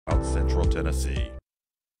Central Tennessee.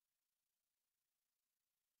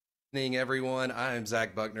 Good evening, everyone. I am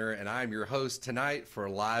Zach Buckner, and I am your host tonight for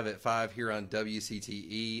Live at 5 here on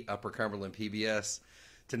WCTE, Upper Cumberland PBS.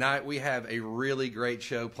 Tonight, we have a really great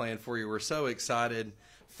show planned for you. We're so excited,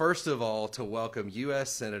 first of all, to welcome U.S.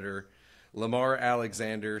 Senator Lamar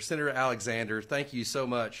Alexander. Senator Alexander, thank you so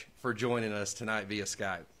much for joining us tonight via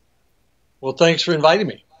Skype. Well, thanks for inviting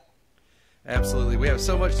me. Absolutely. We have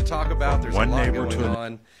so much to talk about. There's a lot going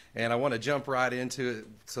on, and I want to jump right into it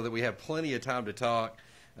so that we have plenty of time to talk.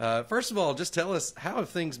 First of all, just tell us, how have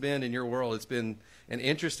things been in your world? It's been an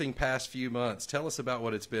interesting past few months. Tell us about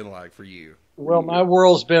what it's been like for you. Well, my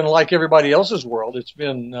world's been like everybody else's world. It's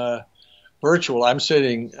been virtual. I'm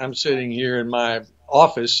sitting here in my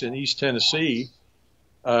office in East Tennessee,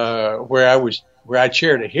 where I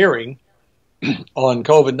chaired a hearing on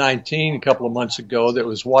COVID-19 a couple of months ago that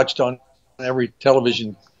was watched on every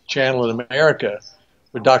television channel in America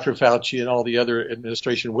with Dr. Fauci and all the other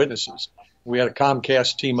administration witnesses. We had a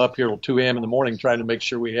Comcast team up here till 2 a.m. in the morning trying to make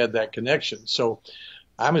sure we had that connection. So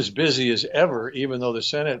I'm as busy as ever, even though the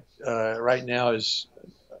Senate right now is,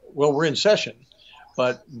 well, we're in session,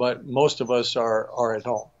 but most of us are at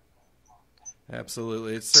home.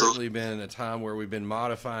 Absolutely. It's certainly been a time where we've been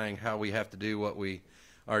modifying how we have to do what we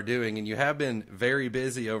are doing, and you have been very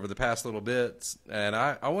busy over the past little bits, and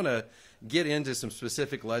I want to get into some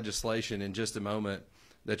specific legislation in just a moment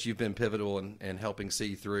that you've been pivotal in helping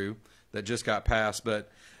see through that just got passed.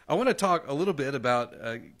 But I want to talk a little bit about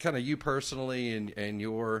kind of you personally and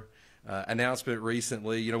your announcement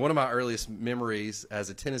recently. You know, one of my earliest memories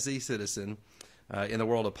as a Tennessee citizen in the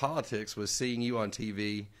world of politics was seeing you on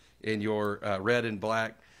TV in your red and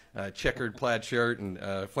black checkered plaid shirt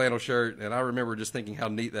and flannel shirt. And I remember just thinking how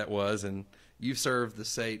neat that was. And you've served the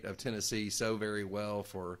state of Tennessee so very well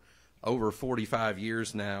for over 45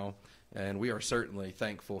 years now. And we are certainly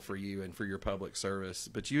thankful for you and for your public service.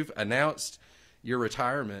 But you've announced your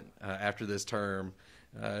retirement after this term.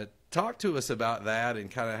 Talk to us about that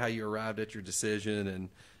and kind of how you arrived at your decision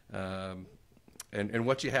and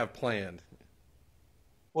what you have planned.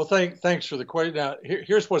 Well, thanks for the question. Now,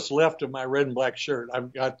 here's what's left of my red and black shirt.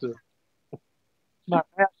 I've got my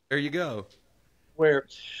mask. There you go. Where,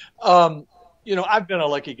 you know, I've been a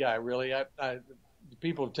lucky guy, really. The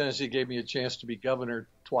people of Tennessee gave me a chance to be governor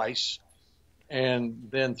twice, and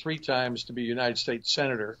then 3 times to be United States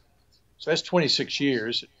Senator. So that's 26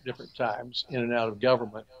 years at different times in and out of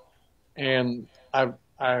government. And I've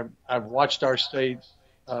watched our state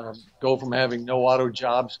go from having no auto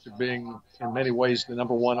jobs to being, in many ways, the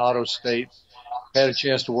 #1 auto state. Had a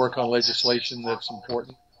chance to work on legislation that's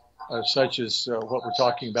important, such as what we're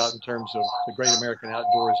talking about in terms of the Great American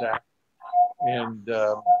Outdoors Act and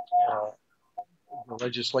the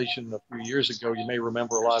legislation a few years ago. You may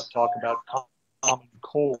remember a lot of talk about common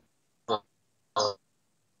core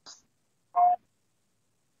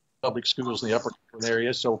public schools in the upper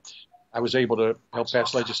area. So I was able to help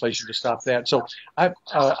pass legislation to stop that. So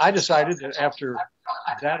I decided that after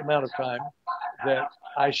that amount of time that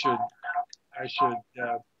I should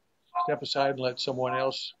step aside and let someone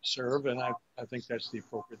else serve, and I think that's the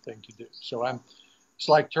appropriate thing to do. So it's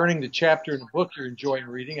like turning the chapter in a book you're enjoying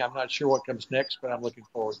reading. I'm not sure what comes next, but I'm looking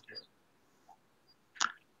forward to it.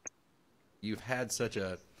 You've had such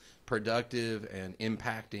a productive and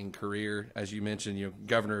impacting career, as you mentioned. You're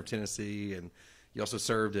governor of Tennessee, and you also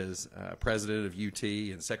served as president of UT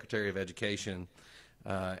and secretary of education.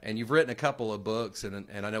 And you've written a couple of books, and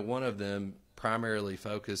I know one of them primarily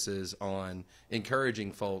focuses on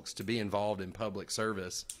encouraging folks to be involved in public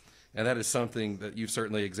service. And that is something that you've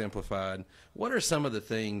certainly exemplified. What are some of the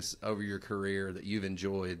things over your career that you've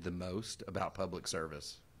enjoyed the most about public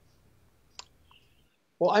service?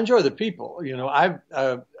 Well, I enjoy the people. You know,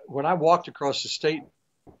 when I walked across the state,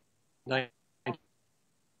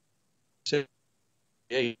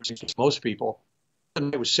 most people,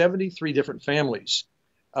 it was 73 different families.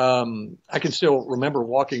 I can still remember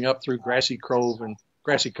walking up through Grassy Cove in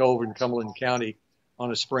Cumberland County on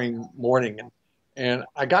a spring morning, and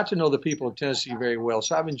I got to know the people of Tennessee very well.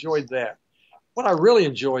 So I've enjoyed that. What I really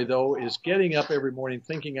enjoy, though, is getting up every morning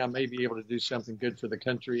thinking I may be able to do something good for the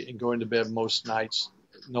country and going to bed most nights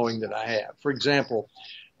knowing that I have. For example,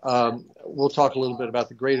 we'll talk a little bit about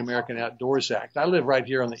the Great American Outdoors Act. I live right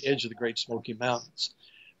here on the edge of the Great Smoky Mountains.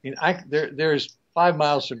 I mean, there's 5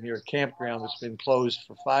 miles from here a campground that's been closed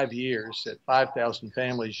for 5 years that 5,000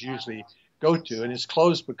 families usually go to, and it's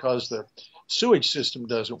closed because the sewage system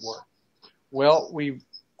doesn't work. Well,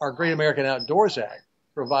 our Great American Outdoors Act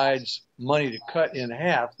provides money to cut in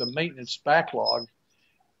half the maintenance backlog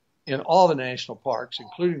in all the national parks,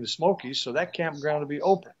 including the Smokies, so that campground will be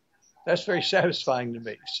open. That's very satisfying to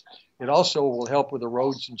me. It also will help with the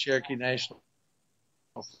roads in Cherokee National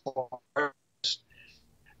Forest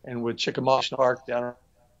and with Chickamauga National Park down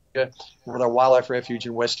with our wildlife refuge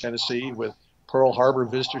in West Tennessee, with Pearl Harbor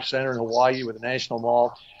Visitor Center in Hawaii, with the National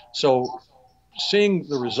Mall. So seeing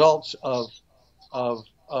the results of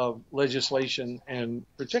legislation, and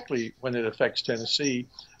particularly when it affects Tennessee,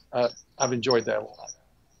 I've enjoyed that a lot.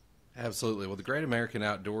 Absolutely. Well, the Great American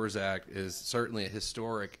Outdoors Act is certainly a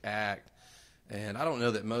historic act, and I don't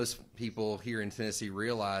know that most people here in Tennessee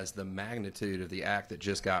realize the magnitude of the act that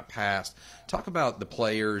just got passed. Talk about the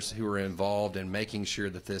players who were involved in making sure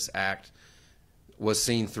that this act was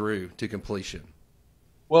seen through to completion.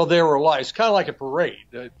 Well, there were a lot. It's kind of like a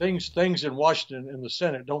parade. Things in Washington in the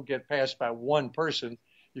Senate don't get passed by one person.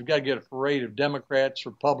 You've got to get a parade of Democrats,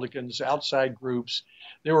 Republicans, outside groups.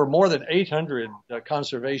 There were more than 800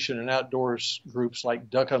 conservation and outdoors groups like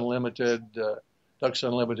Ducks Unlimited,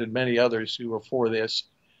 many others who were for this,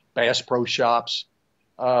 Bass Pro Shops.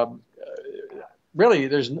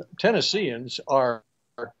 Really, Tennesseans are,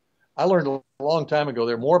 I learned a long time ago,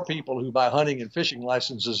 there are more people who buy hunting and fishing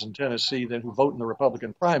licenses in Tennessee than who vote in the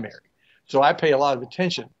Republican primary. So I pay a lot of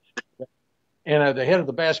attention. And the head of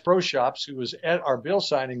the Bass Pro Shops, who was at our bill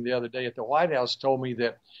signing the other day at the White House, told me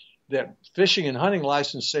that fishing and hunting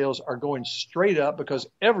license sales are going straight up because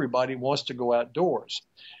everybody wants to go outdoors.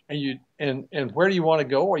 And where do you want to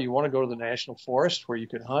go? Or you want to go to the national forest where you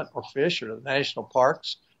can hunt or fish, or the national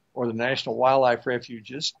parks or the national wildlife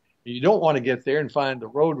refuges. And you don't want to get there and find a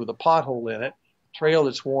road with a pothole in it, a trail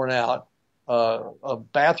that's worn out, a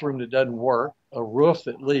bathroom that doesn't work, a roof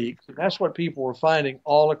that leaks. And that's what people were finding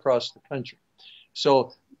all across the country.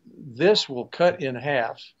 So this will cut in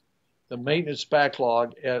half the maintenance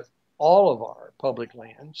backlog at all of our public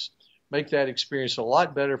lands, make that experience a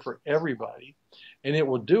lot better for everybody. And it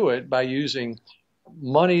will do it by using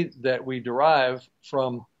money that we derive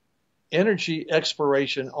from energy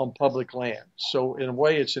exploration on public land. So in a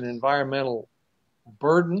way, it's an environmental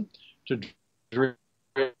burden to drink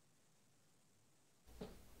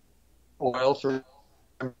oil for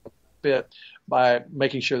a bit by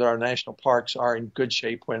making sure that our national parks are in good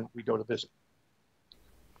shape when we go to visit.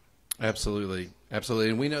 Absolutely. Absolutely.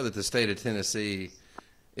 And we know that the state of Tennessee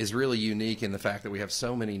is really unique in the fact that we have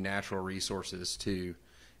so many natural resources to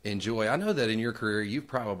enjoy. I know that in your career, you've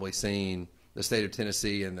probably seen the state of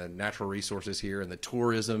Tennessee and the natural resources here and the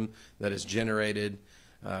tourism that is generated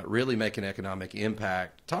really make an economic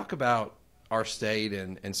impact. Talk about our state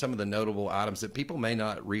and some of the notable items that people may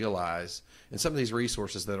not realize, and some of these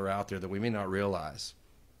resources that are out there that we may not realize.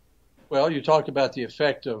 Well, you talked about the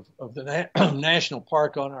effect of the national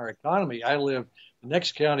park on our economy. I live, the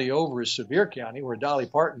next county over is Sevier County, where Dolly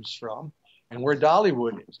Parton's from, and where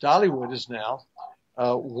Dollywood is. Dollywood is now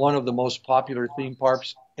one of the most popular theme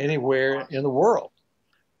parks anywhere in the world.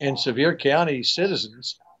 And Sevier County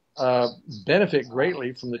citizens benefit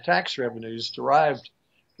greatly from the tax revenues derived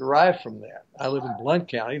from that. I live in Blount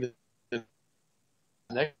County.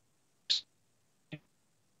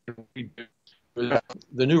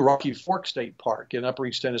 The new Rocky Fork State Park in Upper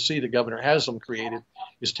East Tennessee that Governor Haslam created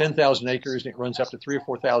is 10,000 acres, and it runs up to 3,000 or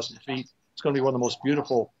 4,000 feet. It's going to be one of the most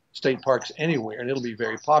beautiful state parks anywhere, and it'll be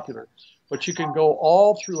very popular. But you can go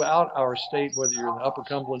all throughout our state, whether you're in the Upper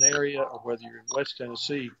Cumberland area or whether you're in West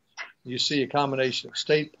Tennessee. You see a combination of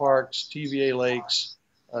state parks, TVA lakes,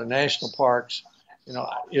 national parks. You know,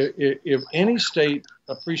 if any state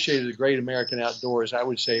appreciated the great American outdoors, I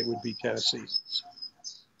would say it would be Tennessee.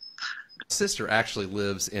 My sister actually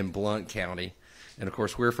lives in Blount County, and of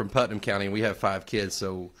course we're from Putnam County, and we have 5 kids,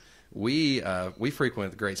 so we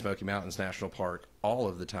frequent the Great Smoky Mountains National Park all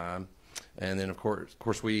of the time. And then, of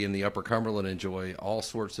course, we in the Upper Cumberland enjoy all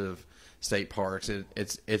sorts of state parks.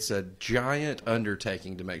 It's a giant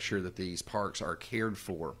undertaking to make sure that these parks are cared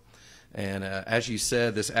for. And as you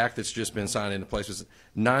said, this act that's just been signed into place was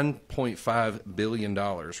 $9.5 billion,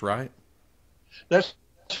 right? That's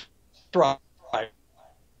right.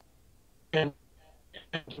 And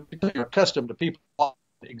you're accustomed to people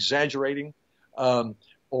exaggerating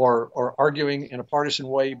or arguing in a partisan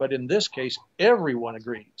way. But in this case, everyone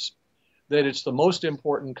agrees that it's the most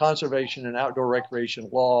important conservation and outdoor recreation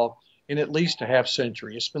law in at least a half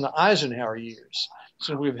century. It's been the Eisenhower years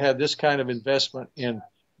since we've had this kind of investment in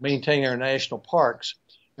maintaining our national parks.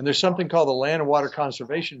 And there's something called the Land and Water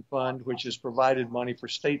Conservation Fund, which has provided money for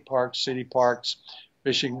state parks, city parks,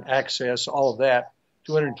 fishing access, all of that,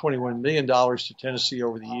 $221 million to Tennessee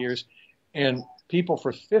over the years. And people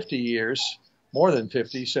for 50 years, more than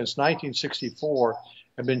 50, since 1964,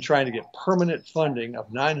 have been trying to get permanent funding of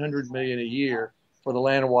 $900 million a year for the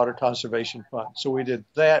Land and Water Conservation Fund. So we did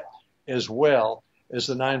that as well as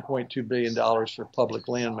the $9.2 billion for public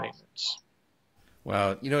land maintenance.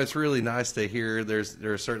 Wow, it's really nice to hear.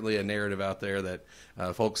 There's certainly a narrative out there that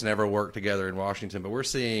folks never work together in Washington, but we're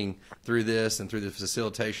seeing through this and through the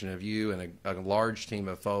facilitation of you and a large team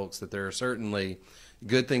of folks that there are certainly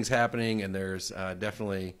good things happening, and there's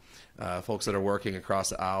definitely folks that are working across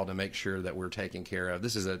the aisle to make sure that we're taken care of.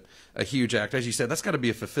 This is a huge act. As you said, that's got to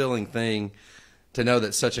be a fulfilling thing to know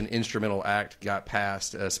that such an instrumental act got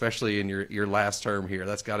passed, especially in your last term here.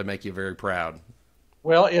 That's got to make you very proud.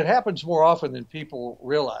 Well, it happens more often than people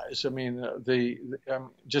realize. I mean,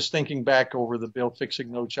 just thinking back over the bill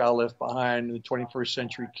fixing No Child Left Behind, the 21st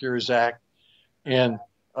Century Cures Act, and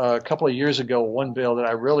a couple of years ago, one bill that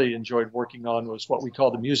I really enjoyed working on was what we call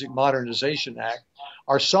the Music Modernization Act.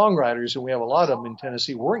 Our songwriters, and we have a lot of them in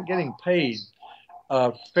Tennessee, weren't getting paid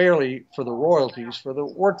fairly for the royalties for the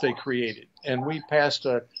work they created. And we passed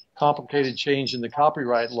a complicated change in the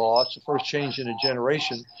copyright law. It's the first change in a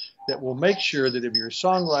generation that will make sure that if you're a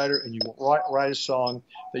songwriter and you write a song,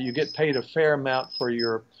 that you get paid a fair amount for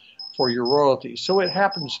your royalties. So it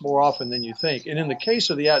happens more often than you think. And in the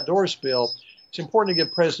case of the outdoors bill, it's important to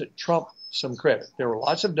give President Trump some credit. There were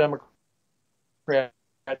lots of Democrats,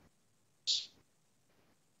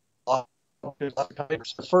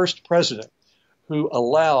 the first president who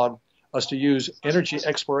allowed us to use energy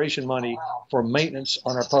exploration money for maintenance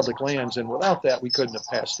on our public lands, and without that, we couldn't have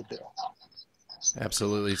passed the bill.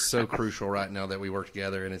 Absolutely. It's so crucial right now that we work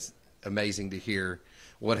together, and it's amazing to hear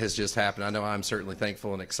what has just happened. I know I'm certainly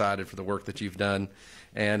thankful and excited for the work that you've done.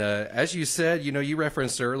 And as you said, you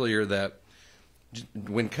referenced earlier that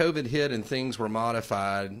when COVID hit and things were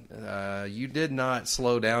modified, you did not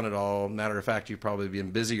slow down at all. Matter of fact, you've probably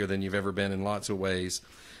been busier than you've ever been in lots of ways.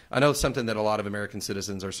 I know something that a lot of American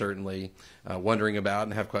citizens are certainly wondering about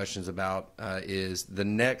and have questions about is the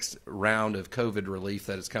next round of COVID relief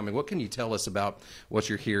that is coming. What can you tell us about what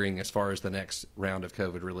you're hearing as far as the next round of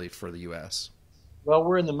COVID relief for the U.S.? Well,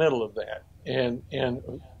 we're in the middle of that, and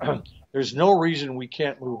there's no reason we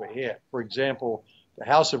can't move ahead. For example, the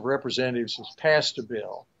House of Representatives has passed a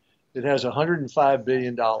bill that has $105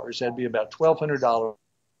 billion. That'd be about $1,200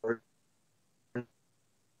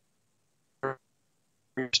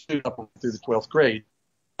 student up through the 12th grade,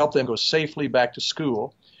 help them go safely back to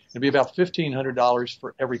school. It'd be about $1,500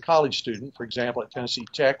 for every college student, for example, at Tennessee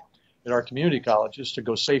Tech, at our community colleges, to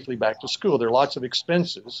go safely back to school. There are lots of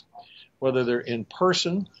expenses, whether they're in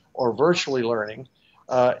person or virtually learning,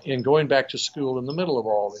 in going back to school in the middle of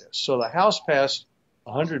all this. So the House passed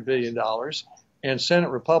 $100 billion, and Senate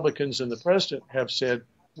Republicans and the president have said,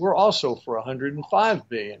 we're also for $105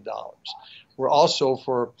 billion. We're also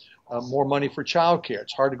for more money for child care.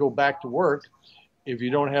 It's hard to go back to work if you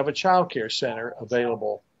don't have a child care center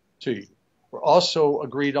available to you. We're also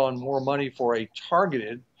agreed on more money for a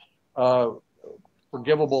targeted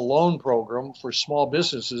forgivable loan program for small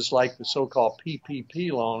businesses, like the so-called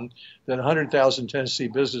PPP loan that 100,000 Tennessee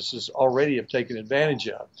businesses already have taken advantage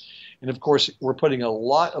of. And of course, we're putting a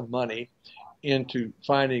lot of money into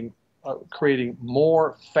creating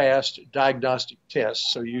more fast diagnostic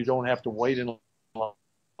tests so you don't have to wait in line.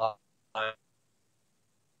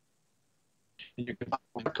 And you can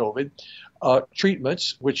COVID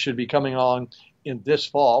treatments, which should be coming on in this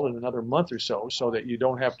fall in another month or so that you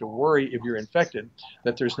don't have to worry if you're infected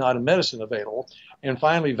that there's not a medicine available. And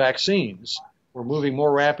finally, vaccines. We're moving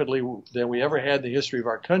more rapidly than we ever had in the history of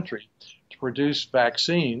our country to produce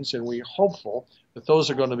vaccines, and we're hopeful that those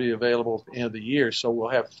are going to be available at the end of the year, so we'll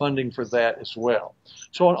have funding for that as well.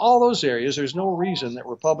 So in all those areas, there's no reason that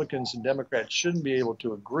Republicans and Democrats shouldn't be able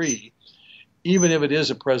to agree, even if it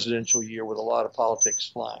is a presidential year with a lot of politics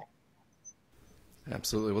flying.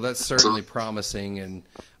 Absolutely. Well, that's certainly promising, and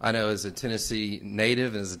I know as a Tennessee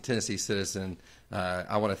native and as a Tennessee citizen,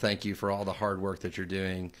 I want to thank you for all the hard work that you're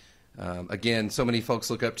doing. Again, so many folks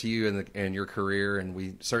look up to you and your career, and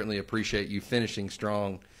we certainly appreciate you finishing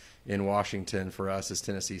strong in Washington for us as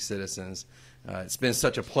Tennessee citizens. It's been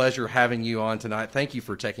such a pleasure having you on tonight. Thank you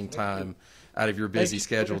for taking time out of your busy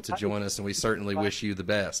schedule to join us, and we certainly wish you the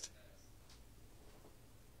best.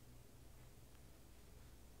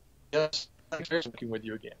 Yes, thanks for working with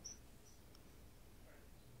you again.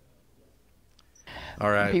 All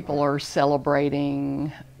right. People are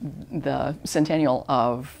celebrating the centennial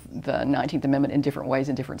of the 19th Amendment in different ways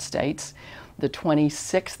in different states. The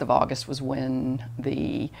 26th of August was when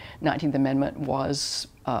the 19th Amendment was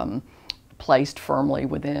placed firmly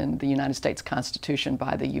within the United States Constitution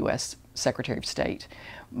by the U.S. Secretary of State.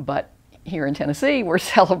 But here in Tennessee, we're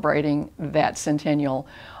celebrating that centennial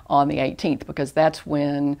on the 18th, because that's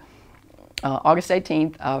when August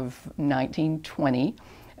 18th of 1920,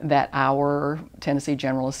 that our Tennessee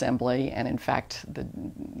General Assembly, and in fact,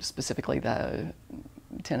 specifically the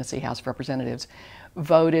Tennessee House of Representatives,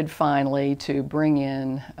 voted finally to bring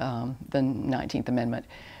in the 19th Amendment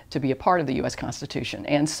to be a part of the U.S. Constitution.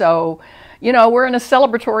 And so, you know, we're in a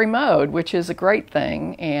celebratory mode, which is a great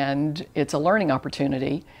thing, and it's a learning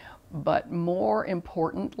opportunity. But more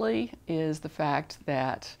importantly is the fact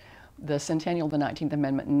that the centennial of the 19th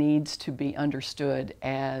Amendment needs to be understood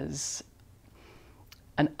as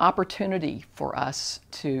an opportunity for us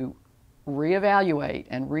to reevaluate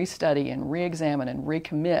and restudy and reexamine and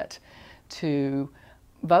recommit to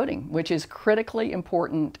voting, which is critically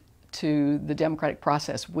important to the democratic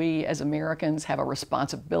process. We as Americans have a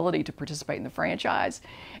responsibility to participate in the franchise,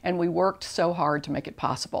 and we worked so hard to make it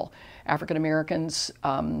possible. African Americans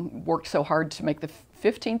worked so hard to make the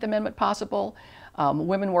 15th Amendment possible.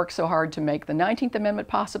 Women worked so hard to make the 19th Amendment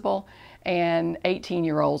possible, and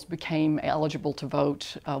 18-year-olds became eligible to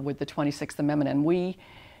vote with the 26th Amendment, and we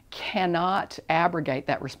cannot abrogate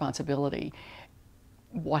that responsibility.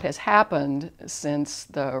 What has happened since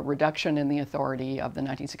the reduction in the authority of the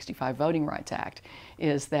 1965 Voting Rights Act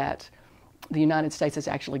is that the United States has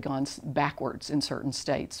actually gone backwards in certain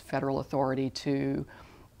states. Federal authority to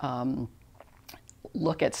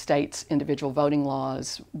look at states' individual voting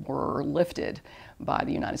laws were lifted by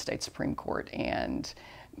the United States Supreme Court, and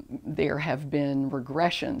there have been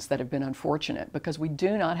regressions that have been unfortunate because we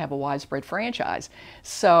do not have a widespread franchise.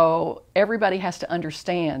 So everybody has to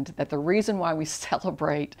understand that the reason why we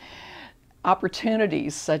celebrate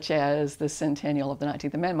opportunities such as the centennial of the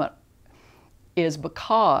 19th Amendment is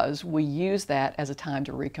because we use that as a time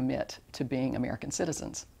to recommit to being American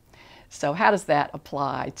citizens. So how does that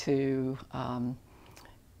apply to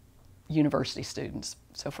university students?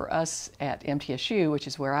 So for us at MTSU, which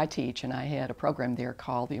is where I teach, and I had a program there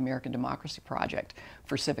called the American Democracy Project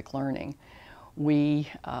for Civic Learning, we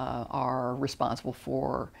are responsible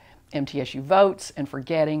for MTSU votes and for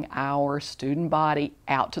getting our student body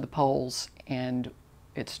out to the polls. And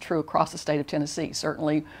it's true across the state of Tennessee,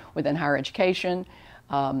 certainly within higher education.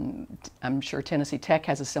 I'm sure Tennessee Tech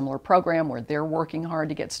has a similar program where they're working hard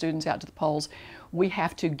to get students out to the polls. We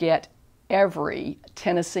have to get every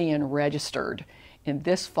Tennessean registered in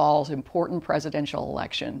this fall's important presidential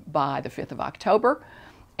election by the 5th of October.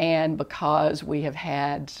 And because we have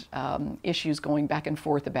had issues going back and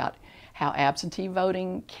forth about how absentee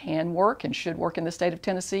voting can work and should work in the state of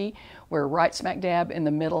Tennessee, we're right smack dab in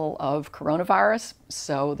the middle of coronavirus.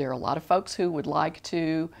 So there are a lot of folks who would like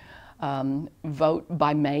to vote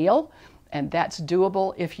by mail, and that's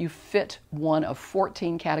doable if you fit one of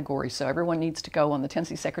 14 categories. So everyone needs to go on the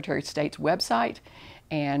Tennessee Secretary of State's website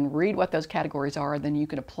and read what those categories are, then you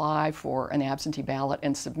can apply for an absentee ballot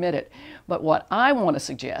and submit it. But what I want to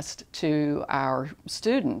suggest to our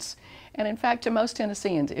students, and in fact to most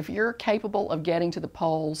Tennesseans, if you're capable of getting to the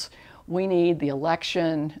polls, we need the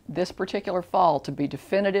election this particular fall to be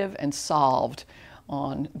definitive and solved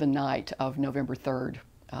on the night of November 3rd.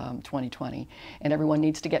 2020, and everyone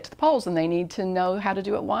needs to get to the polls, and they need to know how to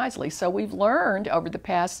do it wisely. So we've learned over the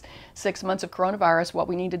past 6 months of coronavirus what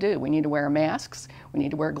we need to do. We need to wear masks, we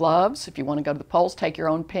need to wear gloves. If you want to go to the polls, take your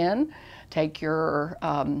own pen, take your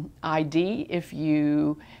ID. If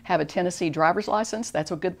you have a Tennessee driver's license,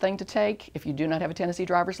 that's a good thing to take. If you do not have a Tennessee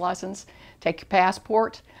driver's license, take your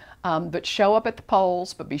passport, but show up at the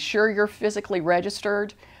polls, but be sure you're physically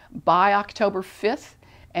registered by October 5th.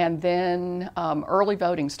 And then early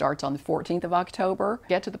voting starts on the 14th of October.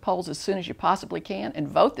 Get to the polls as soon as you possibly can and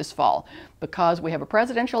vote this fall, because we have a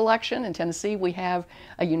presidential election in Tennessee. We have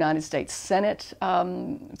a United States Senate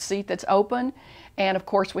seat that's open. And of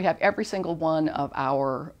course, we have every single one of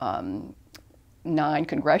our 9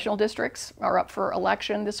 congressional districts are up for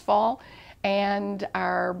election this fall, and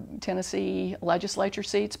our Tennessee legislature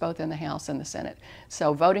seats, both in the House and the Senate.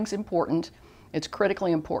 So voting's important. It's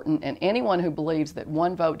critically important, and anyone who believes that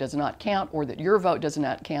one vote does not count or that your vote does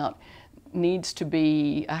not count needs to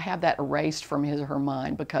have that erased from his or her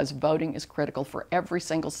mind, because voting is critical for every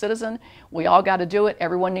single citizen. We all got to do it.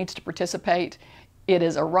 Everyone needs to participate. It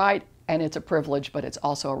is a right and it's a privilege, but it's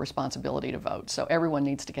also a responsibility to vote. So everyone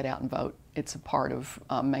needs to get out and vote. It's a part of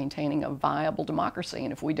maintaining a viable democracy,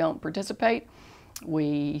 and if we don't participate,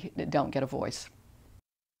 we don't get a voice.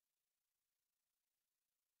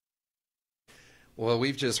 Well,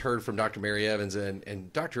 we've just heard from Dr. Mary Evans,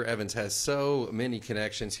 and Dr. Evans has so many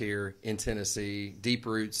connections here in Tennessee, deep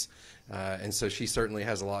roots, and so she certainly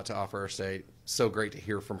has a lot to offer our state. So great to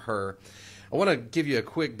hear from her. I want to give you a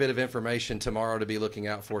quick bit of information tomorrow to be looking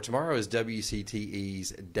out for. Tomorrow is WCTE's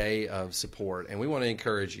Day of Support, and we want to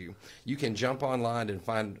encourage you. You can jump online and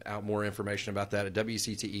find out more information about that at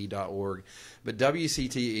WCTE.org. But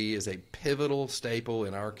WCTE is a pivotal staple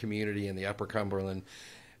in our community in the Upper Cumberland,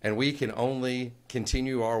 and we can only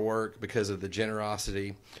continue our work because of the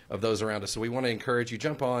generosity of those around us. So we want to encourage you,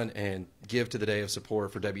 jump on and give to the Day of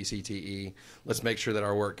Support for WCTE. Let's make sure that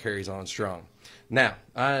our work carries on strong. Now,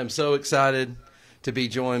 I am so excited to be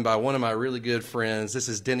joined by one of my really good friends. This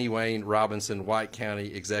is Denny Wayne Robinson, White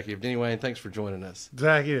County Executive. Denny Wayne, thanks for joining us.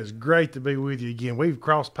 Zach, it is great to be with you again. We've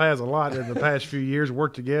crossed paths a lot in the past few years,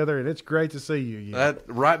 worked together, and it's great to see you again.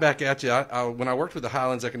 Right back at you. When I worked with the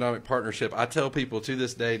Highlands Economic Partnership, I tell people to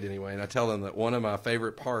this day, Denny Wayne, I tell them that one of my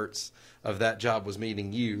favorite parts of that job was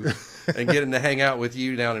meeting you and getting to hang out with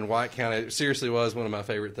you down in White County. It seriously was one of my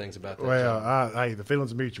favorite things about that job. Hey, the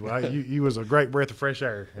feelings are mutual. You was a great breath of fresh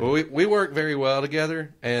air. Well, we work very well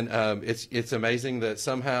together, and it's amazing that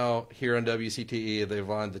somehow here on WCTE they've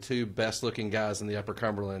lined the two best-looking guys in the Upper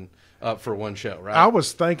Cumberland up for one show, right? I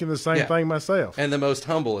was thinking the same thing myself. And the most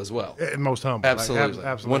humble as well. And most humble. Absolutely.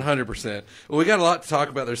 Absolutely. 100%. Well, we got a lot to talk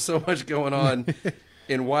about. There's so much going on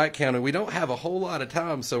in White County. We don't have a whole lot of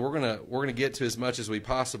time, so we're gonna get to as much as we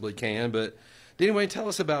possibly can. But anyway, tell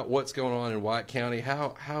us about what's going on in White County.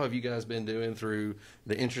 How have you guys been doing through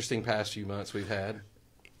the interesting past few months we've had?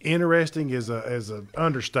 Interesting is an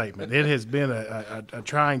understatement. It has been a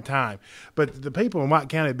trying time, but the people in White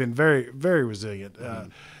County have been very, very resilient.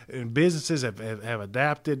 And businesses have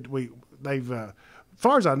adapted. They've as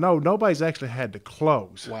far as I know, nobody's actually had to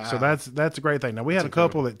close. Wow. So that's a great thing. Now we had a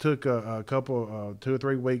couple that took a couple 2 or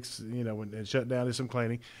 3 weeks, and shut down, did some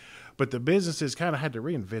cleaning. But the businesses kind of had to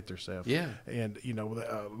reinvent themselves. Yeah. And, a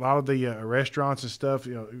lot of the restaurants and stuff,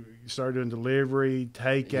 started doing delivery,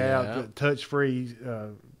 takeout, touch-free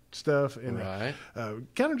stuff, and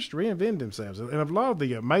kind of just reinvented themselves. And a lot of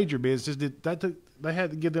the major businesses, they had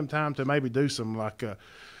to give them time to maybe do some, like,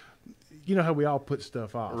 how we all put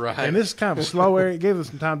stuff off. Right. And this is kind of a slow area. It gave us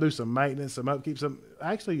some time to do some maintenance, some upkeep, to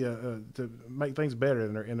make things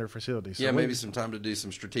better in their facilities. So maybe some time to do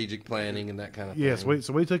some strategic planning and that kind of thing. Yes,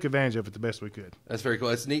 so we took advantage of it the best we could. That's very cool.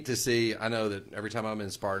 It's neat to see. I know that every time I'm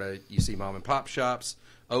in Sparta, you see mom and pop shops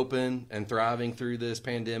open and thriving through this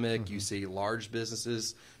pandemic. You see large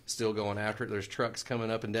businesses still going after it. There's trucks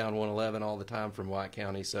coming up and down 111 all the time from White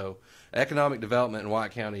County. So economic development in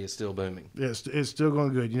White County is still booming. Yes, it's still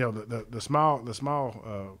going good. The small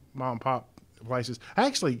mom and pop places.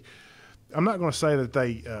 Actually, I'm not going to say that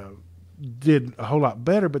they did a whole lot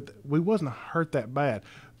better, but we wasn't hurt that bad.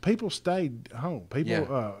 People stayed home.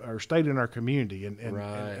 People stayed in our community,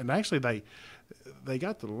 and actually they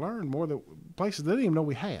got to learn more the places they didn't even know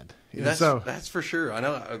we had. That's for sure. I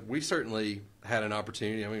know we certainly had an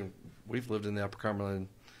opportunity. I mean, we've lived in the Upper Cumberland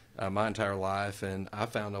my entire life, and I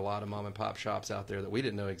found a lot of mom and pop shops out there that we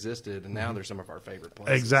didn't know existed, and now they're some of our favorite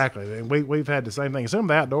places. Exactly, and we've had the same thing. Some of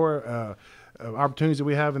the outdoor opportunities that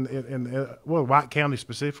we have in White County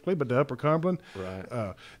specifically, but the Upper Cumberland,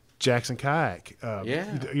 right? Jackson Kayak,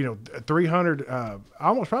 300,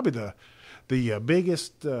 almost probably the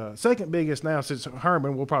biggest, second biggest now since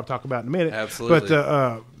Herman. We'll probably talk about in a minute. Absolutely,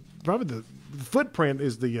 but probably the footprint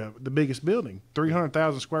is the biggest building,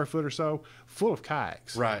 300,000 square foot or so, full of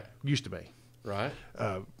kayaks. Right, used to be. Right,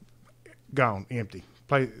 gone, empty.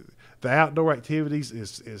 The outdoor activities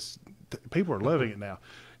is people are loving it now.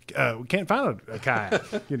 We can't find a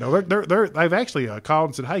kayak. They've actually called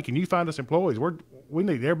and said, "Hey, can you find us employees? We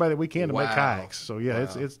need everybody that we can to make kayaks." So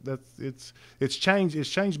it's changed. It's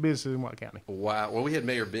changed businesses in White County. Wow. Well, we had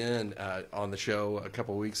Mayor Ben on the show a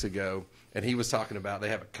couple of weeks ago, and he was talking about they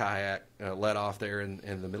have a kayak let off there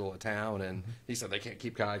in the middle of town, and he said they can't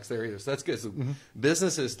keep kayaks there either. So that's good. So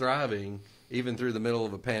business is thriving even through the middle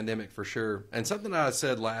of a pandemic for sure. And something I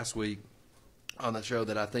said last week on the show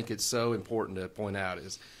that I think it's so important to point out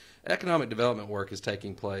is economic development work is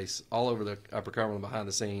taking place all over the Upper Cumberland behind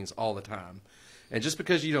the scenes all the time. And just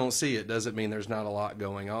because you don't see it doesn't mean there's not a lot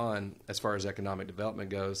going on as far as economic development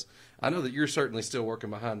goes. I know that you're certainly still working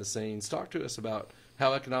behind the scenes. Talk to us about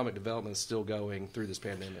how economic development is still going through this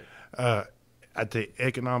pandemic. I tell you,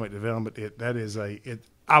 economic development,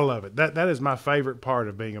 I love it. That is my favorite part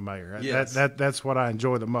of being a mayor. Yes. That's what I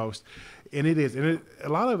enjoy the most. And it is. And a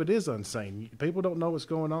lot of it is unseen. People don't know what's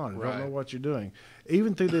going on. Right. Don't know what you're doing.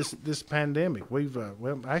 Even through this pandemic, we've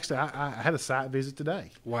actually I had a site visit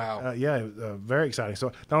today. Wow. It was very exciting.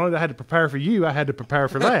 So not only did I had to prepare for you, I had to prepare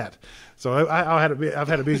for that. So I've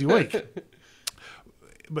had a busy week.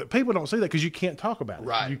 But people don't see that because you can't talk about it.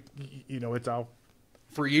 Right. It's all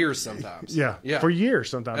for years sometimes. Yeah, for years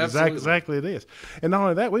sometimes. Exactly it is. And not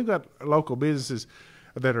only that, we've got local businesses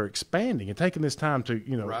that are expanding and taking this time to,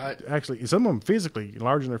 actually, some of them physically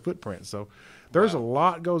enlarging their footprint. So there's a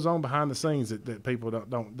lot goes on behind the scenes that people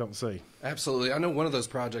don't see. Absolutely. I know one of those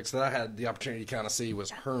projects that I had the opportunity to kind of see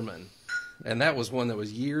was Herman. And that was one that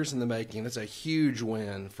was years in the making. It's a huge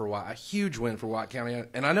win for White County.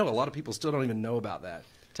 And I know a lot of people still don't even know about that.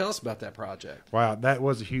 Tell us about that project. Wow, that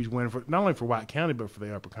was a huge win for not only for White County but for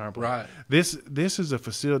the Upper Cumberland. Right. This is a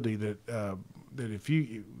facility that if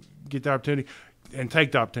you get the opportunity and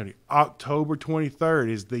take the opportunity, October 23rd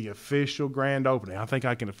is the official grand opening. I think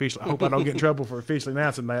I can officially. I hope I don't get in trouble for officially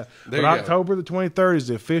announcing that. But October the 23rd is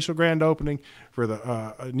the official grand opening for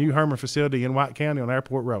the new Herman facility in White County on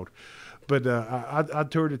Airport Road. But I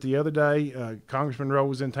toured it the other day. Congressman Rowe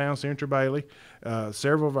was in town, Senator Bailey,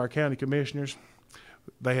 several of our county commissioners.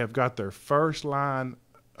 They have got their first line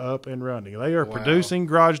up and running. They are producing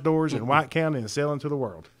garage doors in White County and selling to the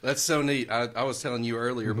world. That's so neat. I was telling you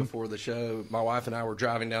earlier before the show, my wife and I were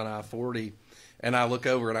driving down I-40, and I look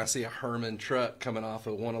over and I see a Herman truck coming off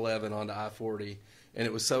of 111 onto I-40. And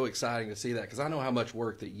it was so exciting to see that because I know how much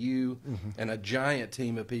work that you and a giant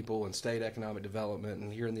team of people in state economic development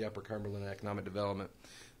and here in the Upper Cumberland economic development,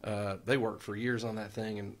 they worked for years on that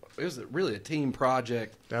thing. And it was really a team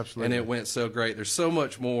project. Absolutely. And it went so great. There's so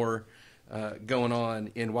much more going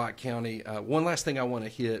on in White County. One last thing I want to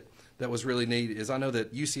hit that was really neat is I know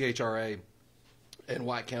that UCHRA and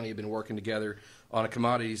White County have been working together on a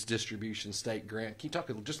commodities distribution state grant. Can you talk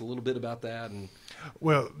just a little bit about that?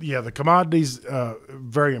 Well, yeah, the commodities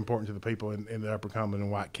very important to the people in the Upper Cumberland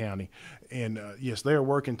and White County, and yes, they are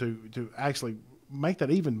working to actually make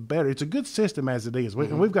that even better. It's a good system as it is.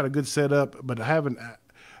 And we've got a good setup, but having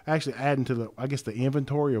actually adding to the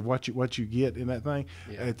inventory of what you get in that thing,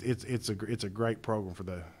 it's a great program for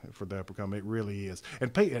the Upper Cumberland. It really is.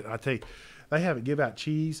 And I tell you, they haven't give out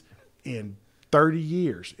cheese in 30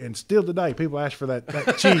 years, and still today people ask for that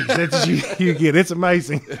cheese that you get. It's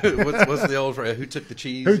amazing. What's the old phrase? Who took the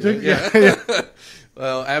cheese? Yeah.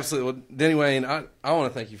 Well, absolutely. Well, anyway, and I want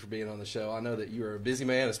to thank you for being on the show. I know that you are a busy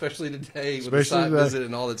man, especially today with the site visit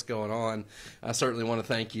and all that's going on. I certainly want to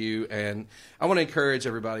thank you, and I want to encourage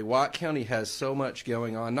everybody. White County has so much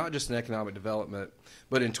going on, not just in economic development,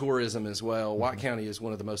 but in tourism as well. White County is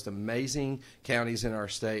one of the most amazing counties in our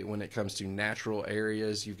state when it comes to natural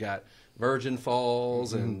areas. You've got Virgin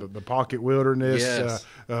Falls and the Pocket Wilderness,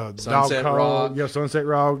 Sunset Rock. Sunset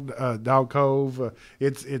Rock, Dog Cove.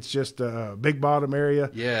 It's just a Big Bottom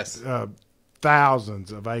area. Yes,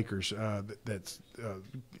 thousands of acres. That's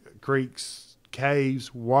creeks,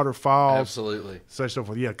 caves, waterfalls. Absolutely. So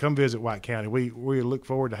forth. Yeah, come visit White County. We look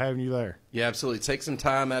forward to having you there. Yeah, absolutely. Take some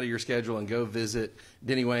time out of your schedule and go visit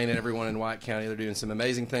Denny Wayne and everyone in White County. They're doing some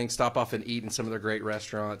amazing things. Stop off and eat in some of their great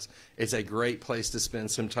restaurants. It's a great place to spend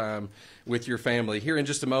some time with your family. Here in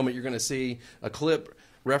just a moment, you're going to see a clip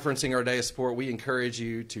referencing our Day of Sport. We encourage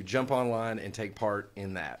you to jump online and take part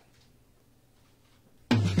in that.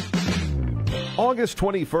 August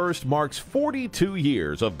 21st marks 42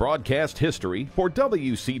 years of broadcast history for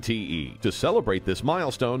WCTE. To celebrate this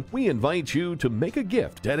milestone, we invite you to make a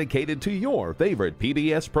gift dedicated to your favorite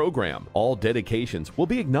PBS program. All dedications will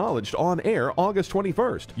be acknowledged on air August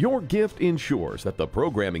 21st. Your gift ensures that the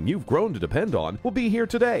programming you've grown to depend on will be here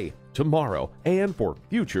today, tomorrow, and for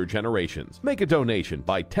future generations. Make a donation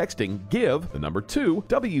by texting GIVE, the number 2,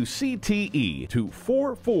 WCTE to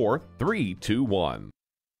 44321.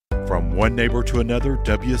 From one neighbor to another,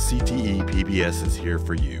 WCTE PBS is here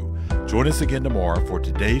for you. Join us again tomorrow for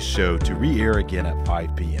today's show to re-air again at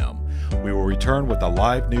 5 p.m. We will return with a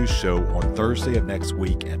live news show on Thursday of next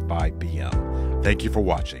week at 5 p.m. Thank you for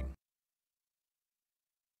watching.